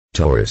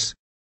Taurus.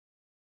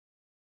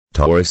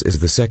 Taurus is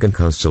the second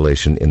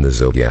constellation in the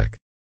zodiac.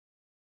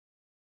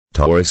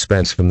 Taurus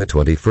spans from the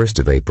 21st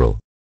of April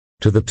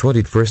to the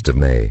 21st of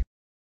May.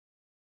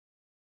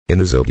 In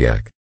the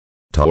zodiac,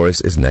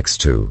 Taurus is next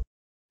to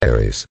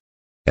Aries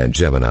and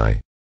Gemini.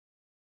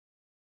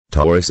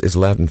 Taurus is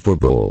Latin for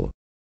bull.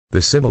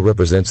 The symbol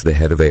represents the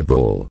head of a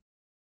bull.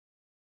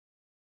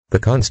 The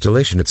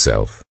constellation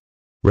itself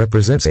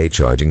represents a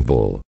charging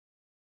bull.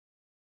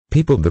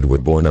 People that were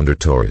born under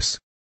Taurus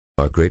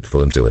are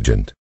grateful,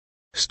 intelligent,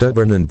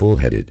 stubborn and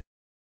bull-headed,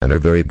 and are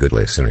very good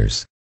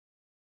listeners.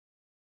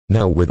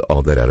 Now, with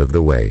all that out of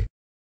the way,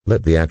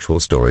 let the actual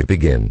story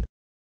begin.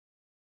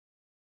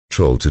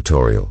 Troll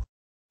tutorial.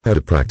 How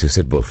to practice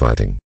at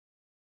bullfighting.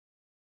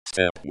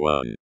 Step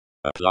 1.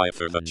 Apply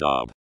for the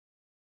job.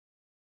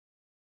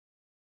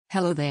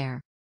 Hello there.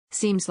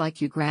 Seems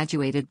like you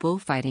graduated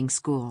bullfighting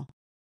school.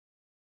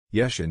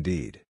 Yes,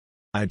 indeed.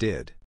 I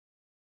did.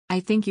 I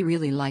think you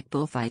really like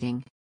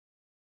bullfighting.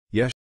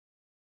 Yes.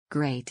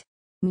 Great.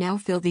 Now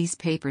fill these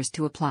papers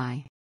to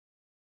apply.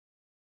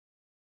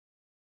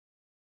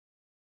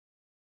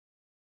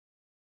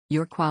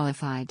 You're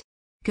qualified.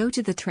 Go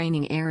to the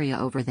training area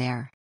over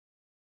there.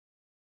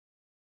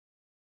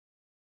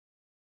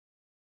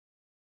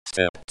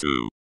 Step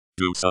 2.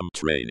 Do some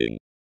training.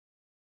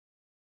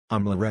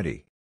 I'm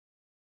ready.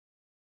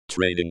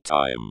 Training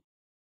time.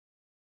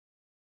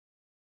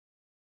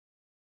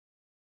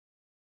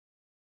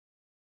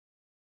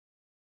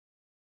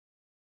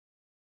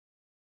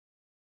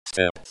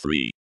 Step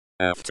 3.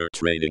 After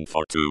training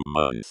for 2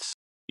 months,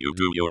 you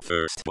do your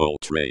first bull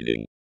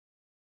training.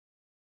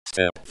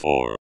 Step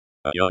 4.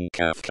 A young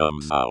calf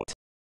comes out.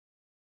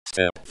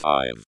 Step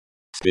 5.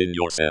 Spin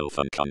yourself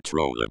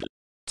uncontrollably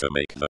to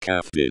make the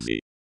calf dizzy.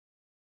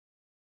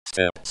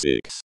 Step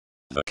 6.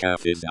 The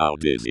calf is now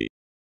dizzy.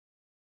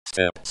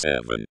 Step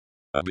 7.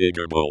 A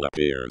bigger bull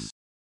appears.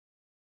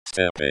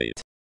 Step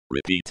 8.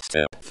 Repeat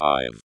step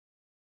 5.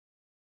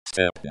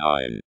 Step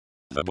 9.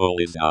 The bull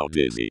is now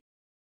dizzy.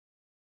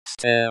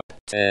 Step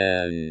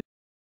 10.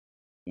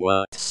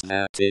 What's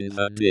that in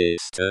the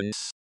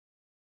distance?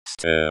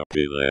 Step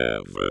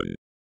 11.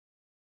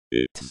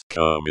 It's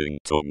coming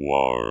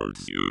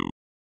towards you.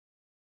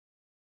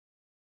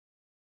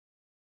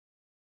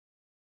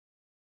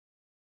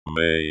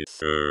 May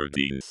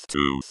 13th,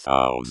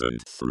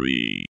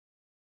 2003.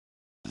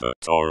 The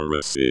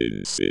Taurus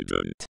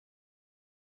incident.